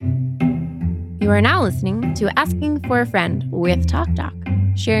You are now listening to Asking for a Friend with Talk Doc,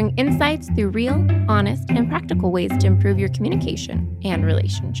 sharing insights through real, honest, and practical ways to improve your communication and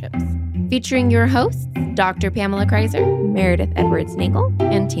relationships. Featuring your hosts, Dr. Pamela Kreiser, Meredith Edwards-Nagel,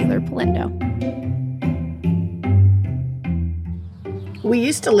 and Taylor Polendo. We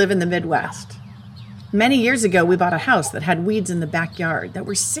used to live in the Midwest. Many years ago, we bought a house that had weeds in the backyard that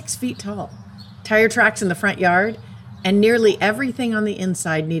were 6 feet tall, tire tracks in the front yard, and nearly everything on the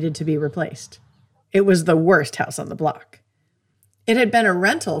inside needed to be replaced. It was the worst house on the block. It had been a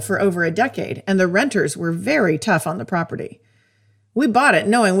rental for over a decade, and the renters were very tough on the property. We bought it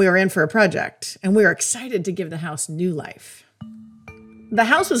knowing we were in for a project, and we were excited to give the house new life. The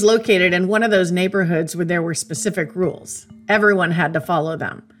house was located in one of those neighborhoods where there were specific rules. Everyone had to follow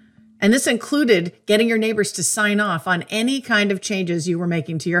them. And this included getting your neighbors to sign off on any kind of changes you were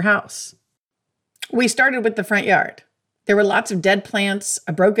making to your house. We started with the front yard. There were lots of dead plants,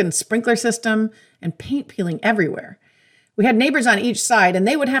 a broken sprinkler system, and paint peeling everywhere. We had neighbors on each side, and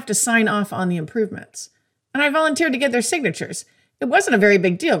they would have to sign off on the improvements. And I volunteered to get their signatures. It wasn't a very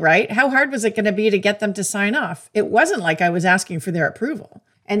big deal, right? How hard was it going to be to get them to sign off? It wasn't like I was asking for their approval.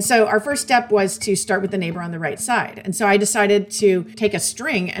 And so our first step was to start with the neighbor on the right side. And so I decided to take a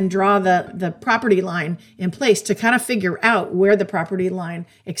string and draw the property line in place to kind of figure out where the property line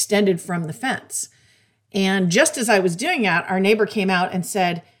extended from the fence. And just as I was doing that, our neighbor came out and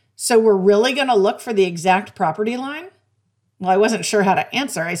said, "So we're really going to look for the exact property line?" Well, I wasn't sure how to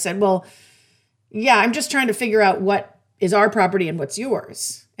answer. I said, "Well, yeah, I'm just trying to figure out what is our property and what's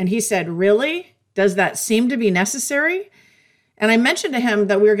yours." And he said, "Really? Does that seem to be necessary?" And I mentioned to him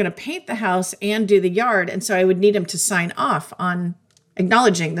that we were going to paint the house and do the yard, and so I would need him to sign off on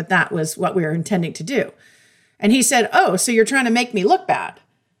acknowledging that that was what we were intending to do. And he said, "Oh, so you're trying to make me look bad?"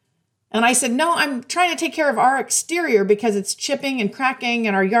 And I said, "No, I'm trying to take care of our exterior because it's chipping and cracking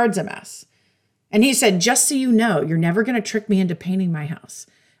and our yard's a mess." And he said, "Just so you know, you're never going to trick me into painting my house.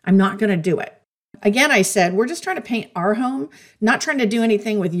 I'm not going to do it." Again, I said, "We're just trying to paint our home, not trying to do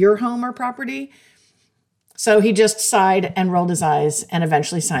anything with your home or property." So he just sighed and rolled his eyes and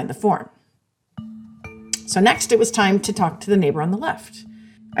eventually signed the form. So next it was time to talk to the neighbor on the left.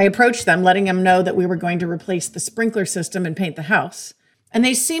 I approached them, letting them know that we were going to replace the sprinkler system and paint the house. And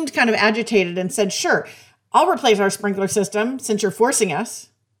they seemed kind of agitated and said, "Sure, I'll replace our sprinkler system since you're forcing us."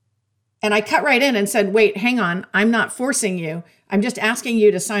 And I cut right in and said, "Wait, hang on. I'm not forcing you. I'm just asking you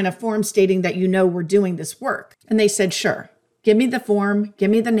to sign a form stating that you know we're doing this work." And they said, "Sure. Give me the form.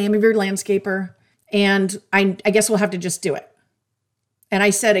 Give me the name of your landscaper. And I guess we'll have to just do it." And I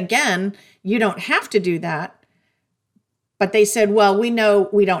said, "Again, you don't have to do that." But they said, "Well, we know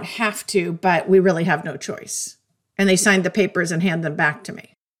we don't have to, but we really have no choice." And they signed the papers and handed them back to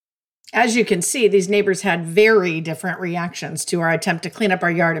me. As you can see, these neighbors had very different reactions to our attempt to clean up our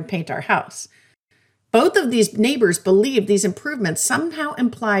yard and paint our house. Both of these neighbors believed these improvements somehow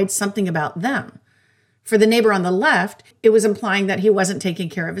implied something about them. For the neighbor on the left, it was implying that he wasn't taking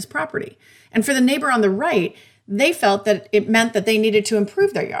care of his property. And for the neighbor on the right, they felt that it meant that they needed to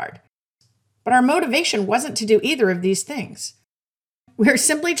improve their yard. But our motivation wasn't to do either of these things. We're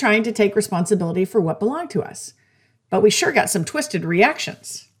simply trying to take responsibility for what belonged to us. But we sure got some twisted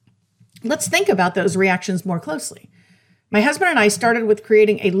reactions. Let's think about those reactions more closely. My husband and I started with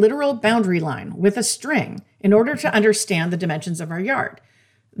creating a literal boundary line with a string in order to understand the dimensions of our yard.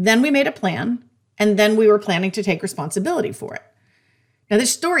 Then we made a plan, and then we were planning to take responsibility for it. Now,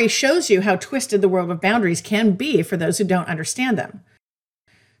 this story shows you how twisted the world of boundaries can be for those who don't understand them.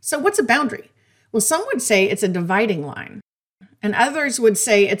 So what's a boundary? Well, some would say it's a dividing line, and others would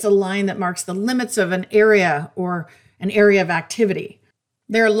say it's a line that marks the limits of an area or an area of activity.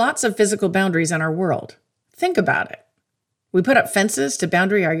 There are lots of physical boundaries in our world. Think about it. We put up fences to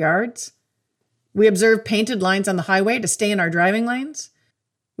boundary our yards. We observe painted lines on the highway to stay in our driving lanes.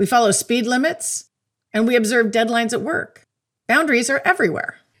 We follow speed limits, and we observe deadlines at work. Boundaries are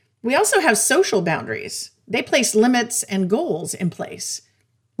everywhere. We also have social boundaries. They place limits and goals in place.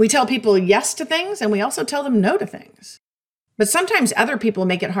 We tell people yes to things, and we also tell them no to things. But sometimes other people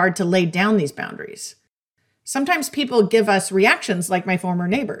make it hard to lay down these boundaries. Sometimes people give us reactions like my former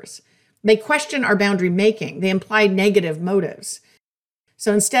neighbors. They question our boundary making. They imply negative motives.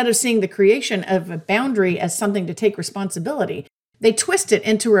 So instead of seeing the creation of a boundary as something to take responsibility, they twist it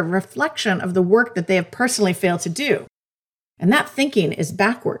into a reflection of the work that they have personally failed to do. And that thinking is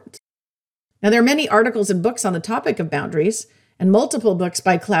backwards. Now, there are many articles and books on the topic of boundaries, and multiple books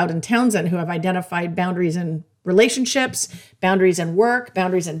by Cloud and Townsend who have identified boundaries in relationships, boundaries in work,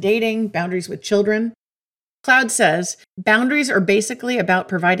 boundaries in dating, boundaries with children. Cloud says, boundaries are basically about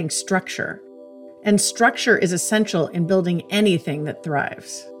providing structure, and structure is essential in building anything that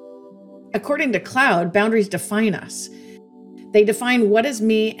thrives. According to Cloud, boundaries define us. They define what is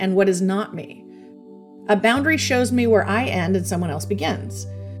me and what is not me. A boundary shows me where I end and someone else begins,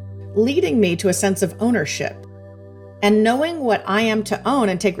 leading me to a sense of ownership. And knowing what I am to own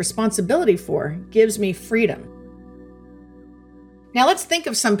and take responsibility for gives me freedom. Now let's think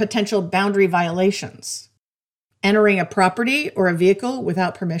of some potential boundary violations. Entering a property or a vehicle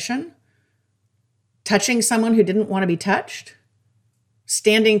without permission, touching someone who didn't want to be touched,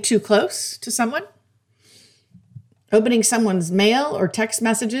 standing too close to someone, opening someone's mail or text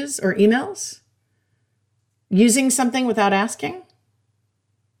messages or emails, using something without asking,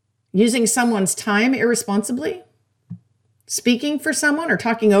 using someone's time irresponsibly, speaking for someone or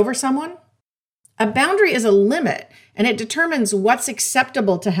talking over someone. A boundary is a limit, and it determines what's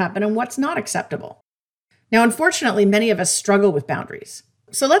acceptable to happen and what's not acceptable. Now, unfortunately, many of us struggle with boundaries.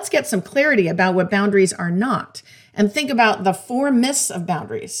 So let's get some clarity about what boundaries are not and think about the 4 myths of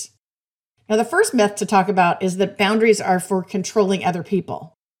boundaries. Now, the first myth to talk about is that boundaries are for controlling other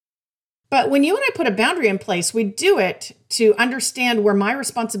people. But when you and I put a boundary in place, we do it to understand where my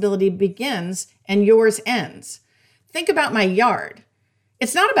responsibility begins and yours ends. Think about my yard.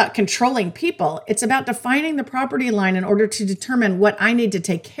 It's not about controlling people. It's about defining the property line in order to determine what I need to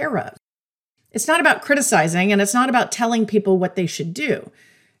take care of. It's not about criticizing, and it's not about telling people what they should do.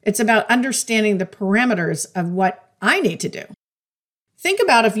 It's about understanding the parameters of what I need to do. Think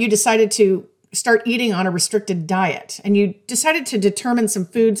about if you decided to start eating on a restricted diet and you decided to determine some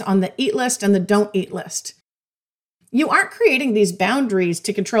foods on the eat list and the don't eat list. You aren't creating these boundaries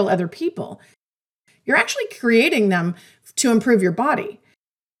to control other people. You're actually creating them to improve your body.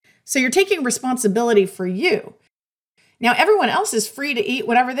 So you're taking responsibility for you. Now, everyone else is free to eat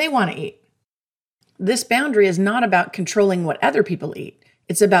whatever they want to eat. This boundary is not about controlling what other people eat.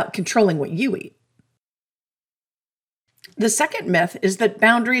 It's about controlling what you eat. The second myth is that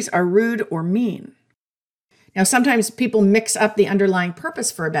boundaries are rude or mean. Now, sometimes people mix up the underlying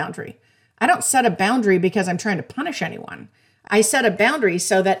purpose for a boundary. I don't set a boundary because I'm trying to punish anyone. I set a boundary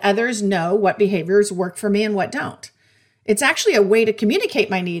so that others know what behaviors work for me and what don't. It's actually a way to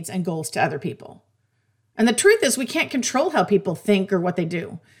communicate my needs and goals to other people. And the truth is, we can't control how people think or what they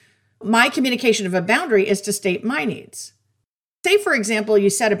do. My communication of a boundary is to state my needs. Say, for example,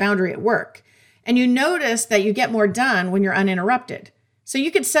 you set a boundary at work and you notice that you get more done when you're uninterrupted. So you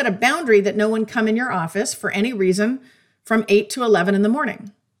could set a boundary that no one come in your office for any reason from 8 to 11 in the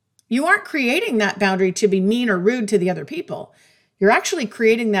morning. You aren't creating that boundary to be mean or rude to the other people. You're actually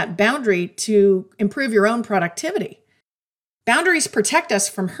creating that boundary to improve your own productivity. Boundaries protect us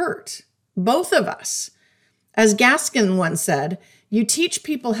from hurt, both of us. As Gaskin once said, you teach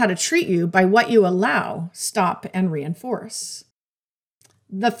people how to treat you by what you allow, stop, and reinforce.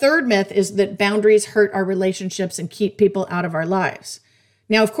 The third myth is that boundaries hurt our relationships and keep people out of our lives.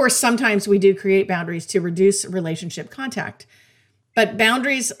 Now, of course, sometimes we do create boundaries to reduce relationship contact, but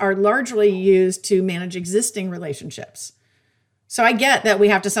boundaries are largely used to manage existing relationships. So I get that we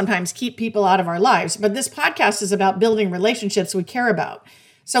have to sometimes keep people out of our lives, but this podcast is about building relationships we care about.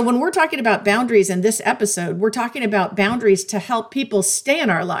 So when we're talking about boundaries in this episode, we're talking about boundaries to help people stay in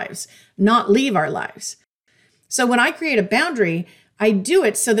our lives, not leave our lives. So when I create a boundary, I do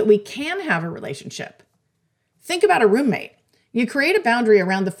it so that we can have a relationship. Think about a roommate. You create a boundary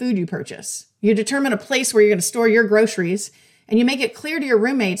around the food you purchase. You determine a place where you're going to store your groceries, and you make it clear to your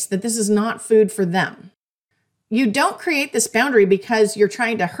roommates that this is not food for them. You don't create this boundary because you're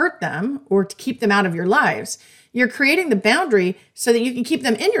trying to hurt them or to keep them out of your lives. You're creating the boundary so that you can keep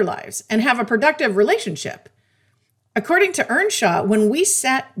them in your lives and have a productive relationship. According to Earnshaw, when we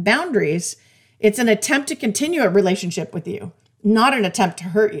set boundaries, it's an attempt to continue a relationship with you, not an attempt to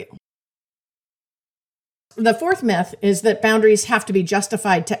hurt you. The fourth myth is that boundaries have to be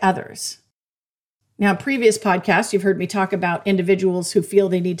justified to others. Now, in previous podcasts, you've heard me talk about individuals who feel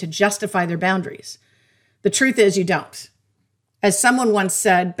they need to justify their boundaries. The truth is you don't. As someone once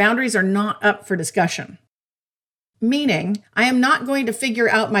said, boundaries are not up for discussion. Meaning, I am not going to figure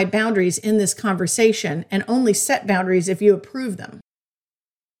out my boundaries in this conversation and only set boundaries if you approve them.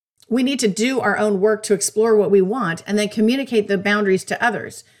 We need to do our own work to explore what we want and then communicate the boundaries to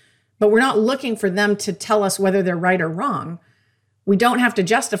others. But we're not looking for them to tell us whether they're right or wrong. We don't have to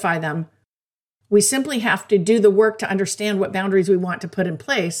justify them. We simply have to do the work to understand what boundaries we want to put in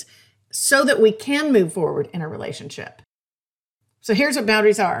place so that we can move forward in a relationship. So here's what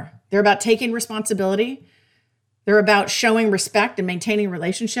boundaries are. They're about taking responsibility. They're about showing respect and maintaining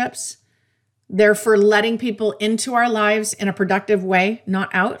relationships. They're for letting people into our lives in a productive way, not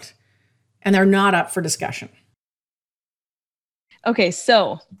out. And they're not up for discussion. Okay,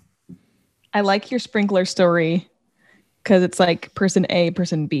 so I like your sprinkler story because it's like person A,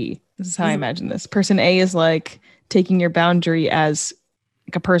 person B. This is how I imagine this. Person A is like taking your boundary as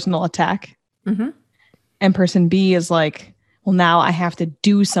like a personal attack. Mm-hmm. And person B is like, well, now I have to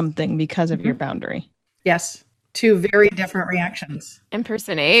do something because of your boundary. Yes. Two very different reactions. And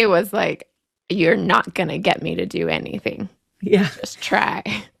person A was like, you're not going to get me to do anything. Yeah. Just try.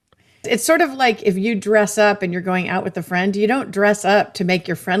 It's sort of like if you dress up and you're going out with a friend, you don't dress up to make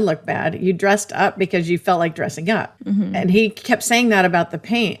your friend look bad. You dressed up because you felt like dressing up. Mm-hmm. And he kept saying that about the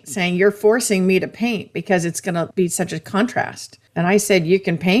paint, saying, you're forcing me to paint because it's going to be such a contrast. And I said, you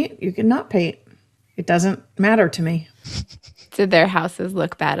can paint, you can not paint. It doesn't matter to me. Did their houses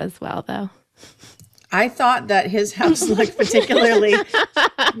look bad as well, though? I thought that his house looked particularly...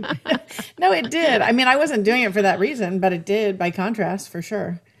 No, it did. I mean, I wasn't doing it for that reason, but it did by contrast, for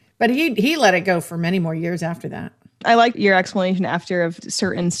sure. But he let it go for many more years after that. I like your explanation after of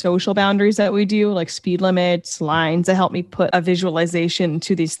certain social boundaries that we do, like speed limits, lines that help me put a visualization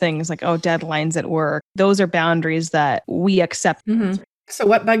to these things like, oh, deadlines at work. Those are boundaries that we accept. Mm-hmm. So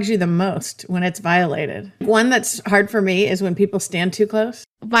what bugs you the most when it's violated? One that's hard for me is when people stand too close.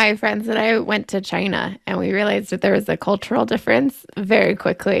 My friends and I went to China and we realized that there was a cultural difference very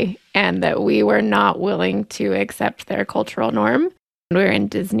quickly and that we were not willing to accept their cultural norm. We were in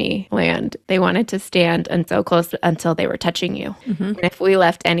Disneyland. They wanted to stand and so close until they were touching you. Mm-hmm. And if we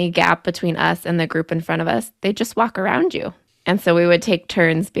left any gap between us and the group in front of us, they'd just walk around you. And so we would take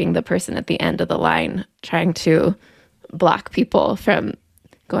turns being the person at the end of the line, trying to block people from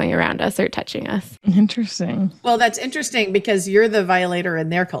going around us or touching us. Interesting. Well, that's interesting because you're the violator in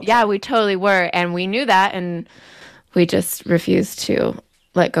their culture. Yeah, we totally were. And we knew that. And we just refused to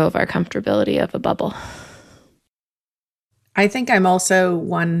let go of our comfortability of a bubble. I think I'm also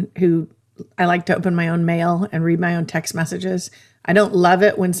one who I like to open my own mail and read my own text messages. I don't love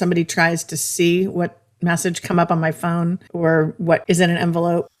it when somebody tries to see what message come up on my phone or what is in an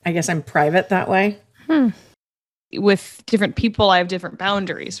envelope. I guess I'm private that way. With different people, I have different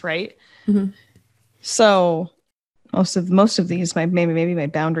boundaries, right? Mm-hmm. So most of these, maybe my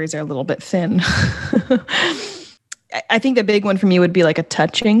boundaries are a little bit thin. I think the big one for me would be like a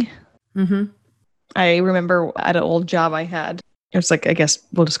touching. Mm-hmm. I remember at an old job I had, it was like, I guess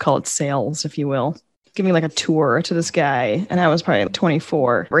we'll just call it sales, if you will, giving like a tour to this guy. And I was probably like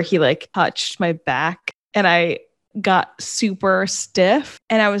 24, where he like touched my back and I got super stiff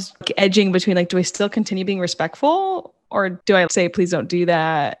and I was like edging between like, do I still continue being respectful or do I say, please don't do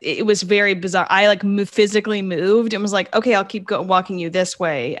that? It was very bizarre. I like physically moved and was like, okay, I'll keep walking you this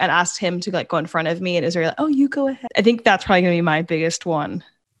way, and asked him to like go in front of me. And it was very like, oh, you go ahead. I think that's probably going to be my biggest one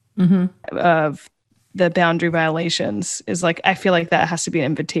of the boundary violations is like, I feel like that has to be an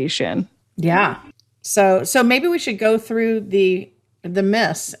invitation. Yeah. So maybe we should go through the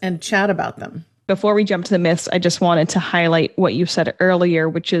myths and chat about them. Before we jump to the myths, I just wanted to highlight what you said earlier,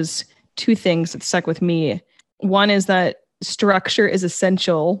 which is two things that stuck with me. One is that structure is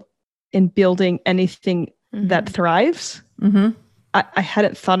essential in building anything that thrives. Mm-hmm. I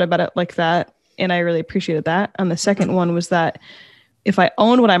hadn't thought about it like that, and I really appreciated that. And the second one was that if I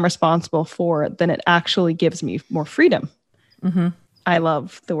own what I'm responsible for, then it actually gives me more freedom. Mm-hmm. I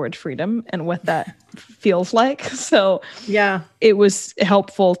love the word freedom and what that feels like. So yeah, it was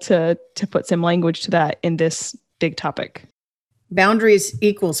helpful to put some language to that in this big topic. Boundaries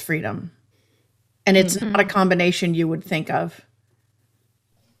equals freedom. And it's not a combination you would think of.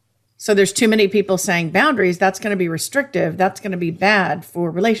 So there's too many people saying boundaries, that's going to be restrictive. That's going to be bad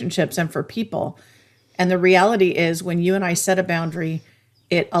for relationships and for people. And the reality is when you and I set a boundary,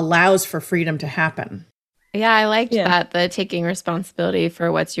 it allows for freedom to happen. Yeah, I liked that, the taking responsibility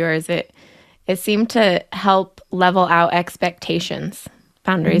for what's yours. It seemed to help level out expectations.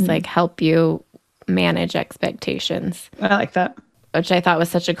 Boundaries like help you manage expectations. I like that. Which I thought was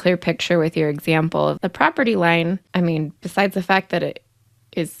such a clear picture with your example of the property line. I mean, besides the fact that it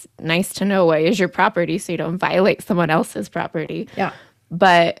is nice to know what is your property so you don't violate someone else's property. Yeah.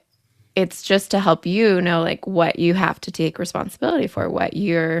 But it's just to help you know, like, what you have to take responsibility for, what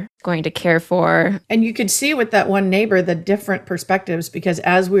you're going to care for. And you could see with that one neighbor the different perspectives, because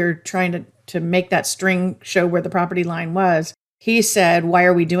as we were trying to make that string show where the property line was, he said, why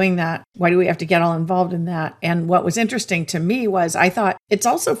are we doing that? Why do we have to get all involved in that? And what was interesting to me was I thought it's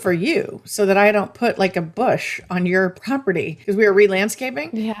also for you so that I don't put like a bush on your property, because we were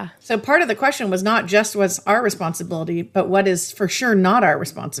re-landscaping. Yeah. So part of the question was not just what's our responsibility, but what is for sure not our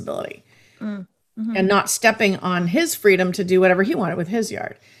responsibility. Mm-hmm. And not stepping on his freedom to do whatever he wanted with his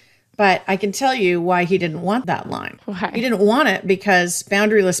yard. But I can tell you why he didn't want that line. Why? He didn't want it because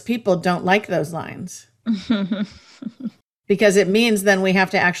boundaryless people don't like those lines. because it means then we have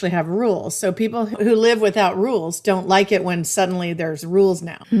to actually have rules. So people who live without rules don't like it when suddenly there's rules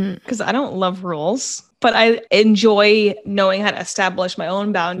now. Because I don't love rules, but I enjoy knowing how to establish my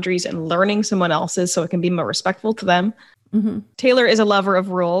own boundaries and learning someone else's so it can be more respectful to them. Mm-hmm. Taylor is a lover of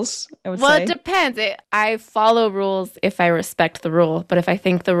rules, I would say. Well, it depends. I follow rules if I respect the rule, but if I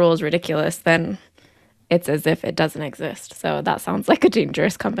think the rule is ridiculous, then it's as if it doesn't exist. So that sounds like a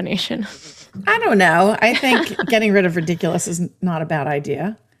dangerous combination. I don't know. I think getting rid of ridiculous is not a bad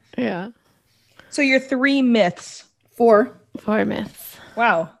idea. Yeah. So your 3 myths. 4 myths.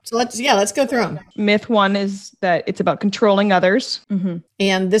 Wow. So let's go through them. Myth 1 is that it's about controlling others. Mm-hmm.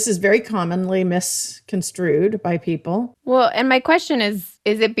 And this is very commonly misconstrued by people. Well, and my question is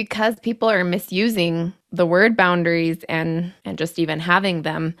it because people are misusing the word boundaries and just even having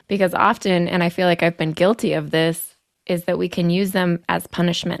them? Because often, and I feel like I've been guilty of this, is that we can use them as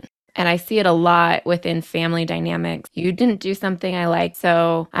punishment. And I see it a lot within family dynamics. You didn't do something I like,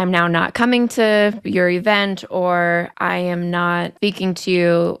 so I'm now not coming to your event, or I am not speaking to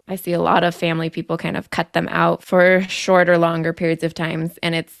you. I see a lot of family people kind of cut them out for short or longer periods of times.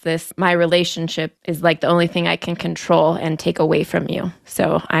 And it's this, my relationship is like the only thing I can control and take away from you.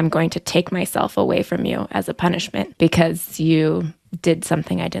 So I'm going to take myself away from you as a punishment because you did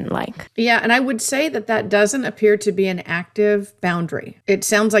something I didn't like. Yeah, and I would say that doesn't appear to be an active boundary. It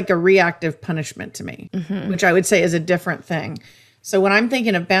sounds like a reactive punishment to me, which I would say is a different thing. So when I'm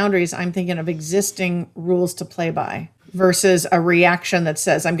thinking of boundaries, I'm thinking of existing rules to play by versus a reaction that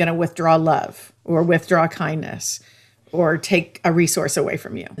says I'm going to withdraw love or withdraw kindness or take a resource away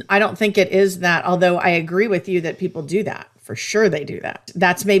from you. I don't think it is that, although I agree with you that people do that. For sure they do that.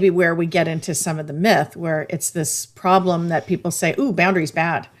 That's maybe where we get into some of the myth, where it's this problem that people say, ooh, boundary's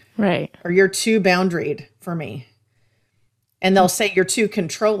bad. Right. Or you're too boundaried for me. And they'll say you're too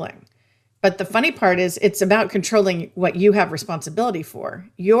controlling. But the funny part is it's about controlling what you have responsibility for,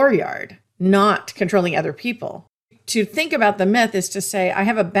 your yard, not controlling other people. To think about the myth is to say, I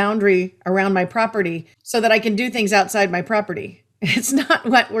have a boundary around my property so that I can do things outside my property. It's not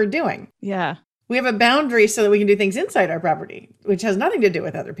what we're doing. Yeah. We have a boundary so that we can do things inside our property, which has nothing to do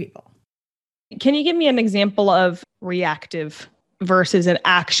with other people. Can you give me an example of reactive versus an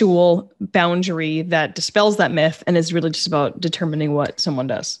actual boundary that dispels that myth and is really just about determining what someone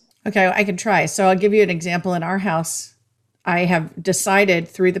does? Okay, I can try. So I'll give you an example. In our house, I have decided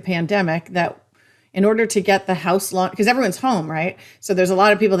through the pandemic that in order to get the house laundry, because everyone's home, right? So there's a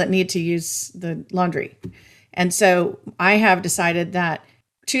lot of people that need to use the laundry. And so I have decided that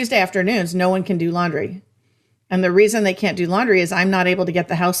Tuesday afternoons, no one can do laundry. And the reason they can't do laundry is I'm not able to get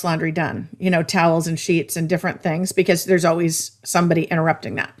the house laundry done, towels and sheets and different things, because there's always somebody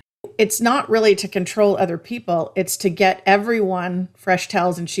interrupting that. It's not really to control other people. It's to get everyone fresh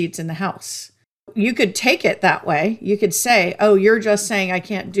towels and sheets in the house. You could take it that way. You could say, oh, you're just saying I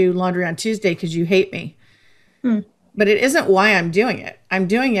can't do laundry on Tuesday because you hate me. But it isn't why I'm doing it. I'm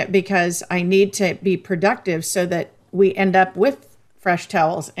doing it because I need to be productive so that we end up with fresh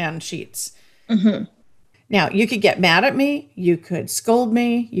towels and sheets. Mm-hmm. Now, you could get mad at me. You could scold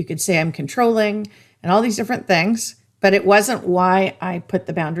me. You could say I'm controlling and all these different things. But it wasn't why I put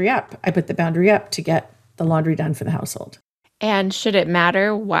the boundary up. I put the boundary up to get the laundry done for the household. And should it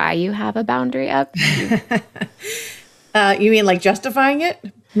matter why you have a boundary up? You mean like justifying it?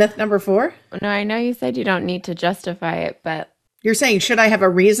 Myth number 4? No, I know you said you don't need to justify it, but... You're saying, should I have a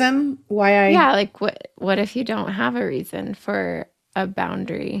reason why I... Yeah, like what if you don't have a reason for a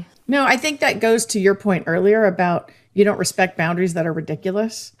boundary? No, I think that goes to your point earlier about you don't respect boundaries that are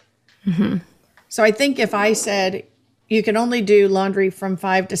ridiculous. Mm-hmm. So I think if I said you can only do laundry from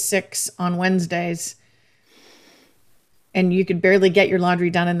 5 to 6 on Wednesdays, and you could barely get your laundry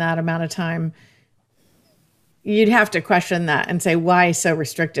done in that amount of time, you'd have to question that and say, why so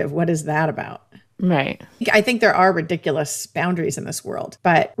restrictive? What is that about? Right. I think there are ridiculous boundaries in this world,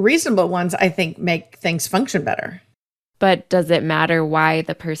 but reasonable ones, I think, make things function better. But does it matter why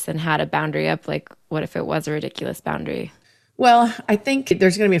the person had a boundary up? Like, what if it was a ridiculous boundary? Well, I think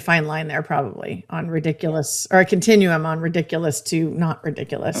there's going to be a fine line there probably on ridiculous, or a continuum on ridiculous to not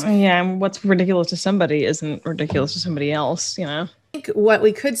ridiculous. Yeah, and what's ridiculous to somebody isn't ridiculous to somebody else, I think what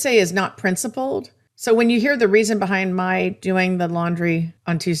we could say is not principled. So when you hear the reason behind my doing the laundry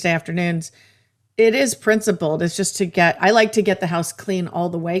on Tuesday afternoons, it is principled. It's just I like to get the house clean, all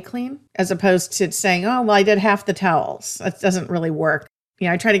the way clean, as opposed to saying, oh, well, I did half the towels. That doesn't really work.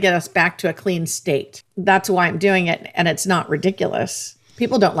 I try to get us back to a clean state. That's why I'm doing it. And it's not ridiculous.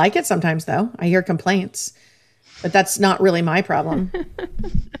 People don't like it sometimes, though. I hear complaints, but that's not really my problem.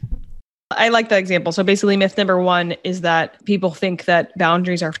 I like that example. So basically, myth number 1 is that people think that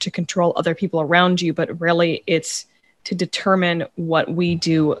boundaries are to control other people around you, but really it's to determine what we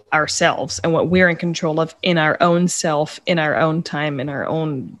do ourselves and what we're in control of in our own self, in our own time, in our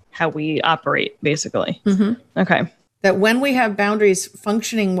own how we operate, basically. Okay. That when we have boundaries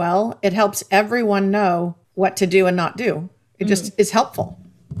functioning well, it helps everyone know what to do and not do. It just is helpful.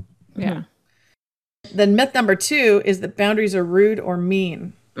 Yeah. Then myth number 2 is that boundaries are rude or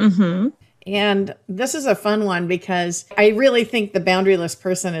mean. And this is a fun one because I really think the boundaryless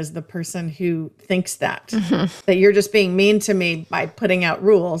person is the person who thinks that, that you're just being mean to me by putting out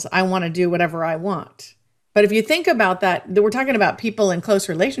rules. I want to do whatever I want. But if you think about that we're talking about people in close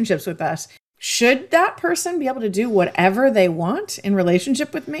relationships with us. Should that person be able to do whatever they want in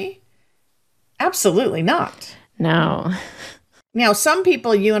relationship with me? Absolutely not. No. Now, some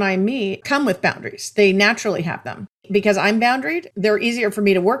people you and I meet come with boundaries. They naturally have them. Because I'm boundaried, they're easier for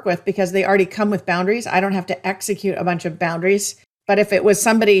me to work with because they already come with boundaries. I don't have to execute a bunch of boundaries. But if it was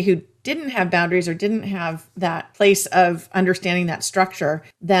somebody who didn't have boundaries or didn't have that place of understanding that structure,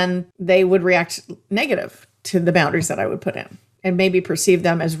 then they would react negative to the boundaries that I would put in and maybe perceive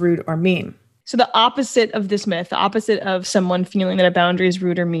them as rude or mean. So the opposite of this myth, the opposite of someone feeling that a boundary is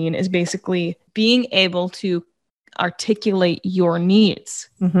rude or mean, is basically being able to articulate your needs,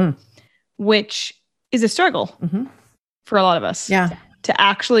 which is a struggle for a lot of us. Yeah. To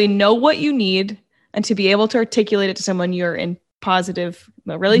actually know what you need and to be able to articulate it to someone you're in positive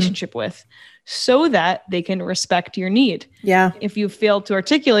relationship with so that they can respect your need. Yeah. If you fail to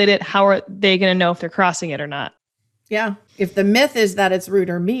articulate it, how are they going to know if they're crossing it or not? Yeah. If the myth is that it's rude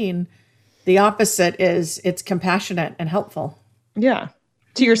or mean, the opposite is it's compassionate and helpful. Yeah.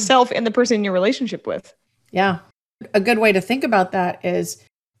 To yourself and the person in your relationship with. Yeah. A good way to think about that is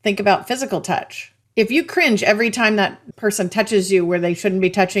think about physical touch. If you cringe every time that person touches you where they shouldn't be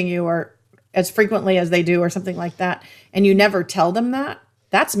touching you or as frequently as they do or something like that, and you never tell them that,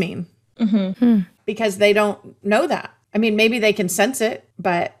 that's mean. Because they don't know that. I mean, maybe they can sense it,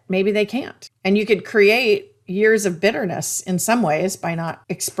 but maybe they can't. And you could create years of bitterness in some ways by not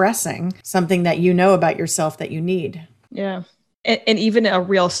expressing something that you know about yourself that you need. Yeah. And even a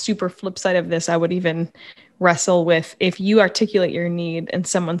real super flip side of this, I would even wrestle with if you articulate your need and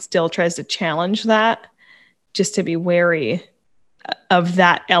someone still tries to challenge that, just to be wary of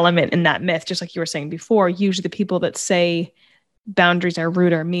that element in that myth. Just like you were saying before, usually the people that say boundaries are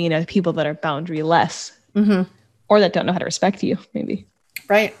rude or mean are people that are boundary-less or that don't know how to respect you, maybe.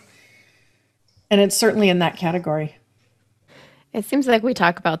 Right. And it's certainly in that category. It seems like we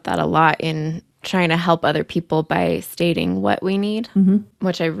talk about that a lot in trying to help other people by stating what we need,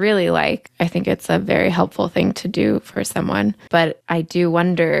 which I really like. I think it's a very helpful thing to do for someone. But I do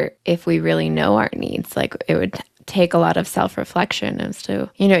wonder if we really know our needs. Like it would take a lot of self-reflection as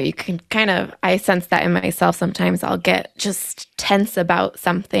to, you can I sense that in myself sometimes. I'll get just tense about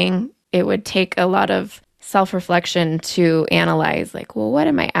something. It would take a lot of self-reflection to analyze, like, well, what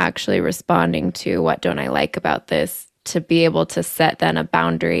am I actually responding to? What don't I like about this? To be able to set then a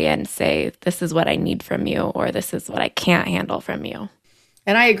boundary and say, this is what I need from you, or this is what I can't handle from you.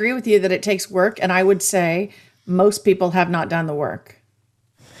 And I agree with you that it takes work. And I would say most people have not done the work.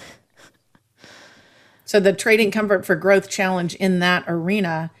 So the Trading Comfort for Growth challenge in that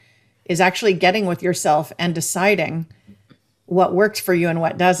arena is actually getting with yourself and deciding what works for you and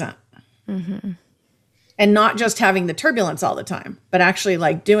what doesn't. And not just having the turbulence all the time, but actually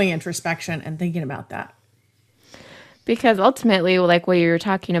like doing introspection and thinking about that. Because ultimately, like what you're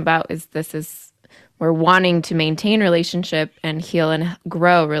talking about is we're wanting to maintain relationship and heal and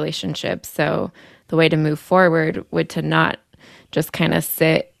grow relationships. So the way to move forward would to not just kind of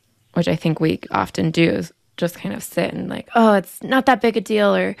sit, which I think we often do, is just kind of sit and like, oh, it's not that big a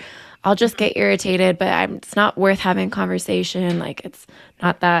deal, or I'll just get irritated, but it's not worth having conversation. Like it's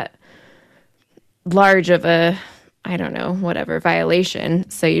not that large of a, I don't know, whatever, violation.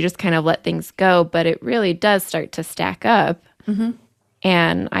 So you just kind of let things go, but it really does start to stack up.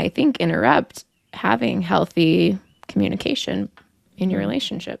 And I think interrupt having healthy communication in your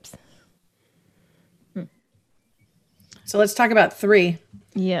relationships. So let's talk about 3.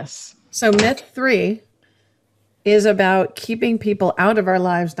 Yes. So myth 3 is about keeping people out of our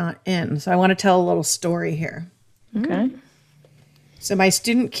lives, not in. So I want to tell a little story here. Okay. So my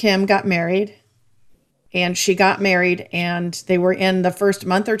student Kim got married. And she got married and they were in the first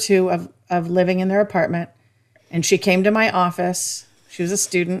month or 2 of living in their apartment. And she came to my office. She was a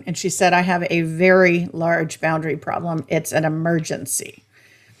student and she said, I have a very large boundary problem. It's an emergency.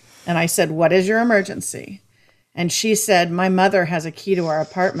 And I said, what is your emergency? And she said, my mother has a key to our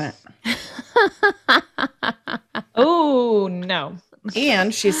apartment. Oh, no.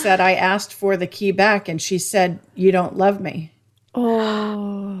 And she said, I asked for the key back and she said, you don't love me.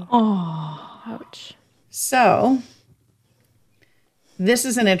 Oh. Oh. Ouch. So This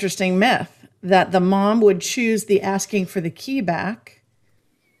is an interesting myth that the mom would choose the asking for the key back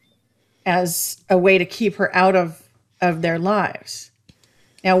as a way to keep her out of their lives.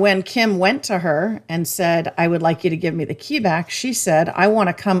 Now, when Kim went to her and said, I would like you to give me the key back, she said, I want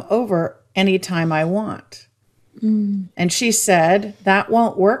to come over anytime I want. And she said, that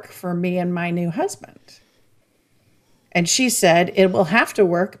won't work for me and my new husband. And she said, it will have to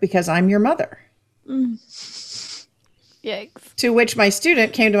work because I'm your mother. Yikes. To which my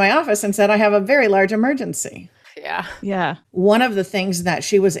student came to my office and said, I have a very large emergency. Yeah. Yeah. One of the things that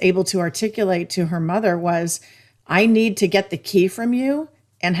she was able to articulate to her mother was, I need to get the key from you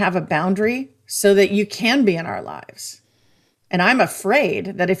and have a boundary so that you can be in our lives. And I'm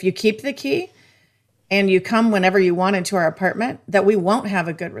afraid that if you keep the key and you come whenever you want into our apartment, that we won't have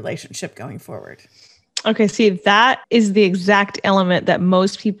a good relationship going forward. Okay, see, that is the exact element that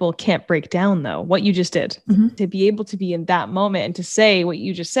most people can't break down, though, what you just did. To be able to be in that moment and to say what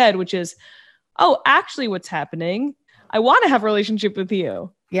you just said, which is, oh, actually what's happening, I want to have a relationship with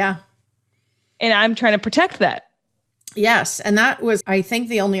you. Yeah. And I'm trying to protect that. Yes. And that was, I think,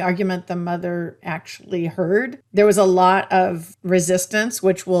 the only argument the mother actually heard. There was a lot of resistance,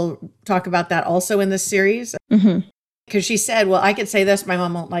 which we'll talk about that also in this series. Because she said, well, I could say this, my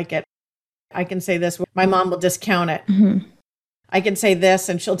mom won't like it. I can say this, my mom will discount it. I can say this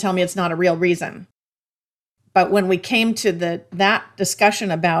and she'll tell me it's not a real reason. But when we came to that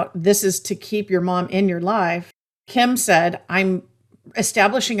discussion about this is to keep your mom in your life, Kim said, I'm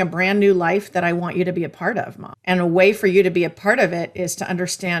establishing a brand new life that I want you to be a part of, Mom. And a way for you to be a part of it is to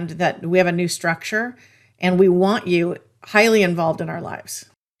understand that we have a new structure and we want you highly involved in our lives.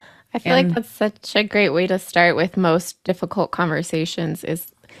 I feel like that's such a great way to start with most difficult conversations,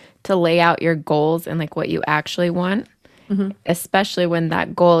 is to lay out your goals and like what you actually want, especially when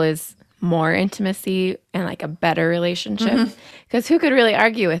that goal is more intimacy and like a better relationship. Because who could really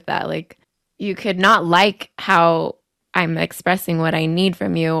argue with that? Like, you could not like how I'm expressing what I need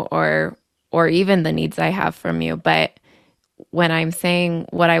from you or even the needs I have from you. But when I'm saying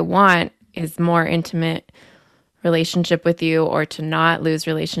what I want is more intimate relationship with you, or to not lose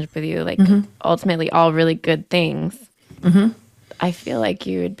relationship with you, like ultimately all really good things, I feel like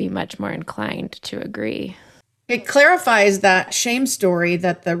you would be much more inclined to agree. It clarifies that shame story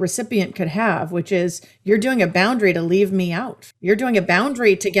that the recipient could have, which is, you're doing a boundary to leave me out. You're doing a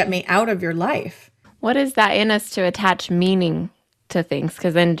boundary to get me out of your life. What is that in us to attach meaning to things?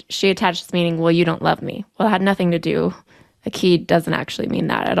 Because then she attaches meaning, well, you don't love me. Well, it had nothing to do. A key doesn't actually mean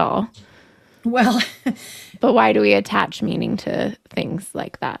that at all. Well, but why do we attach meaning to things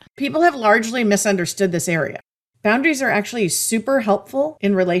like that? People have largely misunderstood this area. Boundaries are actually super helpful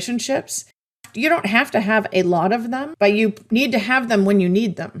in relationships. You don't have to have a lot of them, but you need to have them when you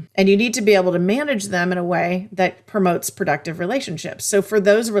need them. And you need to be able to manage them in a way that promotes productive relationships. So for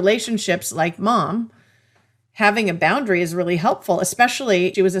those relationships like Mom, having a boundary is really helpful,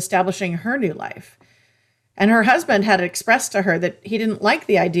 especially she was establishing her new life. And her husband had expressed to her that he didn't like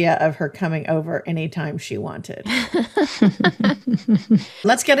the idea of her coming over anytime she wanted.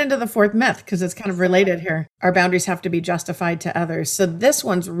 Let's get into the fourth myth, because it's kind of related here. Our boundaries have to be justified to others. So this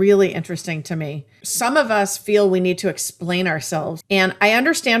one's really interesting to me. Some of us feel we need to explain ourselves. And I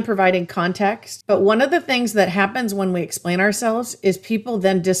understand providing context, but one of the things that happens when we explain ourselves is people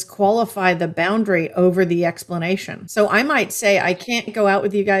then disqualify the boundary over the explanation. So I might say, I can't go out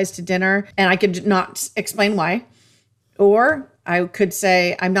with you guys to dinner, and I could not explain why. Or I could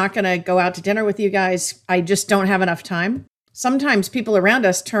say, I'm not going to go out to dinner with you guys. I just don't have enough time. Sometimes people around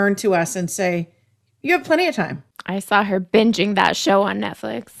us turn to us and say, you have plenty of time. I saw her binging that show on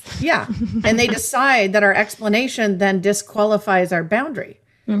Netflix. Yeah. And they decide that our explanation then disqualifies our boundary.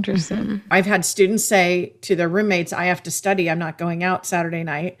 Interesting. I've had students say to their roommates, I have to study. I'm not going out Saturday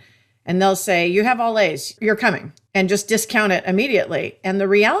night. And they'll say, you have all A's, you're coming, and just discount it immediately. And the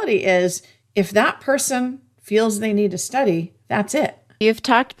reality is, if that person feels they need to study, that's it. You've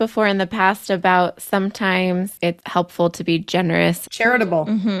talked before in the past about sometimes it's helpful to be generous. Charitable.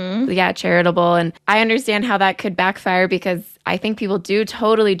 Yeah, charitable. And I understand how that could backfire, because I think people do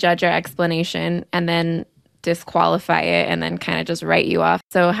totally judge our explanation and then disqualify it and then kind of just write you off.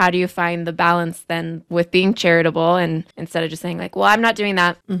 So how do you find the balance then with being charitable, and instead of just saying like, well, I'm not doing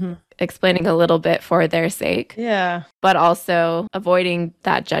that, explaining a little bit for their sake. Yeah. But also avoiding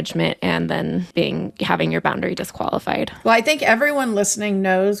that judgment and then having your boundary disqualified. Well, I think everyone listening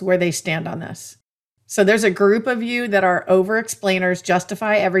knows where they stand on this. So there's a group of you that are over-explainers,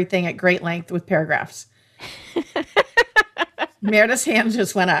 justify everything at great length with paragraphs. Meredith's hand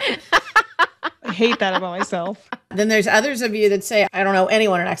just went up. I hate that about myself. Then there's others of you that say, I don't know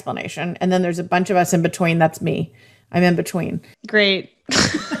anyone an explanation. And then there's a bunch of us in between. That's me. I'm in between. Great.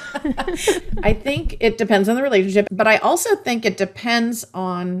 I think it depends on the relationship, but I also think it depends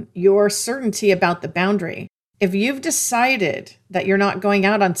on your certainty about the boundary. If you've decided that you're not going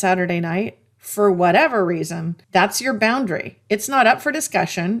out on Saturday night for whatever reason, that's your boundary. It's not up for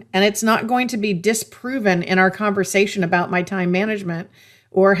discussion, and it's not going to be disproven in our conversation about my time management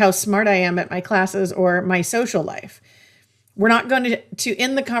or how smart I am at my classes or my social life. We're not going to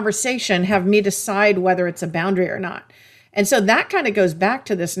in the conversation, have me decide whether it's a boundary or not. And so that kind of goes back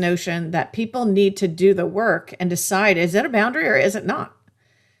to this notion that people need to do the work and decide, is it a boundary or is it not?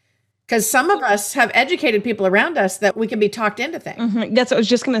 Because some of us have educated people around us that we can be talked into things. Mm-hmm. That's what I was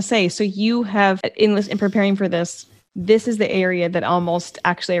just going to say. So you have, in preparing for this is the area that almost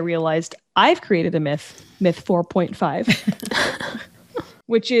actually I realized I've created a myth 4.5,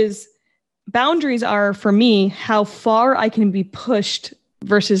 which is boundaries are, for me, how far I can be pushed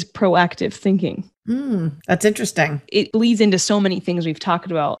versus proactive thinking. That's interesting. It bleeds into so many things we've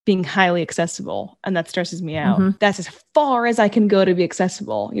talked about, being highly accessible, and that stresses me out. Mm-hmm. That's as far as I can go to be be you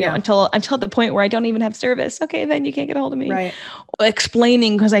know, until the point where I don't even have service. Okay, then you can't get a hold of me. Right.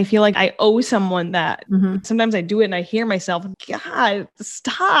 Explaining because I feel like I owe someone that. Mm-hmm. Sometimes I do it and I hear myself, God,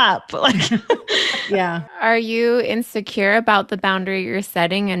 stop. Like, yeah. Are you insecure about the boundary you're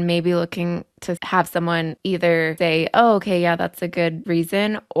setting and maybe looking to have someone either say, oh, okay, yeah, that's a good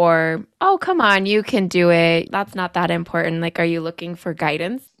reason, or, oh, come on, you can do it. That's not that important. Like, are you looking for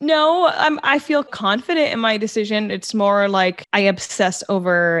guidance? No, I feel confident in my decision. It's more like I obsess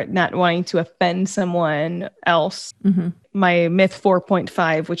over not wanting to offend someone else. Mm-hmm. My myth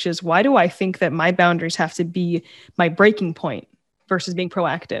 4.5, which is, why do I think that my boundaries have to be my breaking point versus being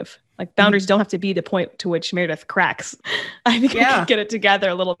proactive? Like, boundaries don't have to be the point to which Meredith cracks. I think I can get it together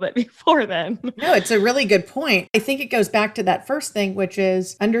a little bit before then. No, it's a really good point. I think it goes back to that first thing, which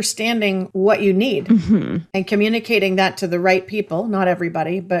is understanding what you need and communicating that to the right people, not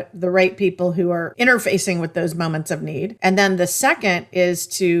everybody, but the right people who are interfacing with those moments of need. And then the second is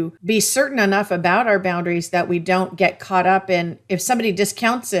to be certain enough about our boundaries that we don't get caught up in, if somebody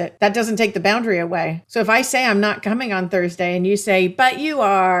discounts it, that doesn't take the boundary away. So if I say I'm not coming on Thursday and you say, but you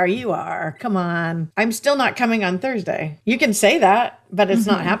are, come on. I'm still not coming on Thursday. You can say that, but it's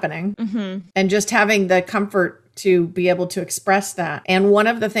not happening. Mm-hmm. And just having the comfort to be able to express that. And one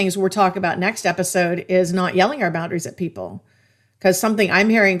of the things we'll talk about next episode is not yelling our boundaries at people. Because something I'm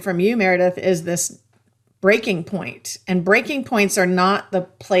hearing from you, Meredith, is this breaking point. And breaking points are not the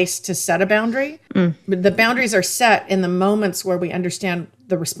place to set a boundary. But the boundaries are set in the moments where we understand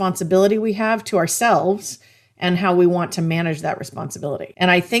the responsibility we have to ourselves and how we want to manage that responsibility.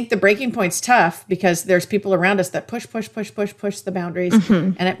 And I think the breaking point's tough because there's people around us that push the boundaries,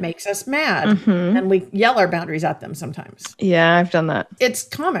 and it makes us mad. And we yell our boundaries at them sometimes. Yeah, I've done that. It's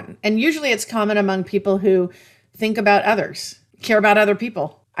common. And usually it's common among people who think about others, care about other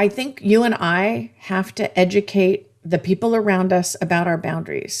people. I think you and I have to educate the people around us about our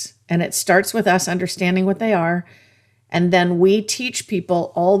boundaries. And it starts with us understanding what they are. And then we teach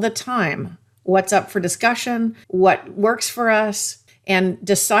people all the time what's up for discussion, what works for us, and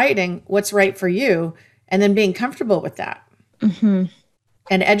deciding what's right for you, and then being comfortable with that. And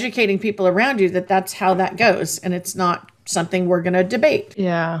educating people around you that that's how that goes, and it's not something we're going to debate.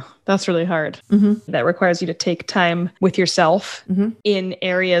 Yeah, that's really hard. That requires you to take time with yourself in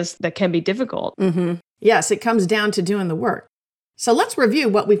areas that can be difficult. Yes, it comes down to doing the work. So let's review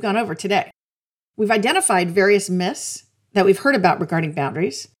what we've gone over today. We've identified various myths that we've heard about regarding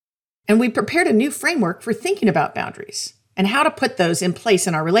boundaries. And we prepared a new framework for thinking about boundaries and how to put those in place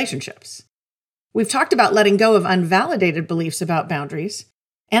in our relationships. We've talked about letting go of unvalidated beliefs about boundaries.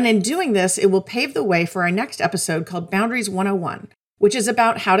 And in doing this, it will pave the way for our next episode called Boundaries 101, which is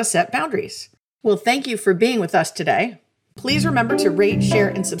about how to set boundaries. Well, thank you for being with us today. Please remember to rate, share,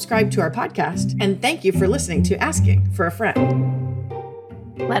 and subscribe to our podcast. And thank you for listening to Asking for a Friend.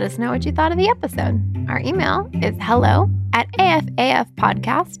 Let us know what you thought of the episode. Our email is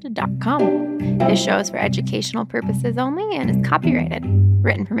hello@afafpodcast.com. This show is for educational purposes only and is copyrighted.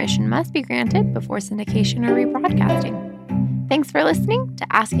 Written permission must be granted before syndication or rebroadcasting. Thanks for listening to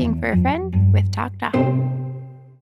Asking for a Friend with Talk Doc.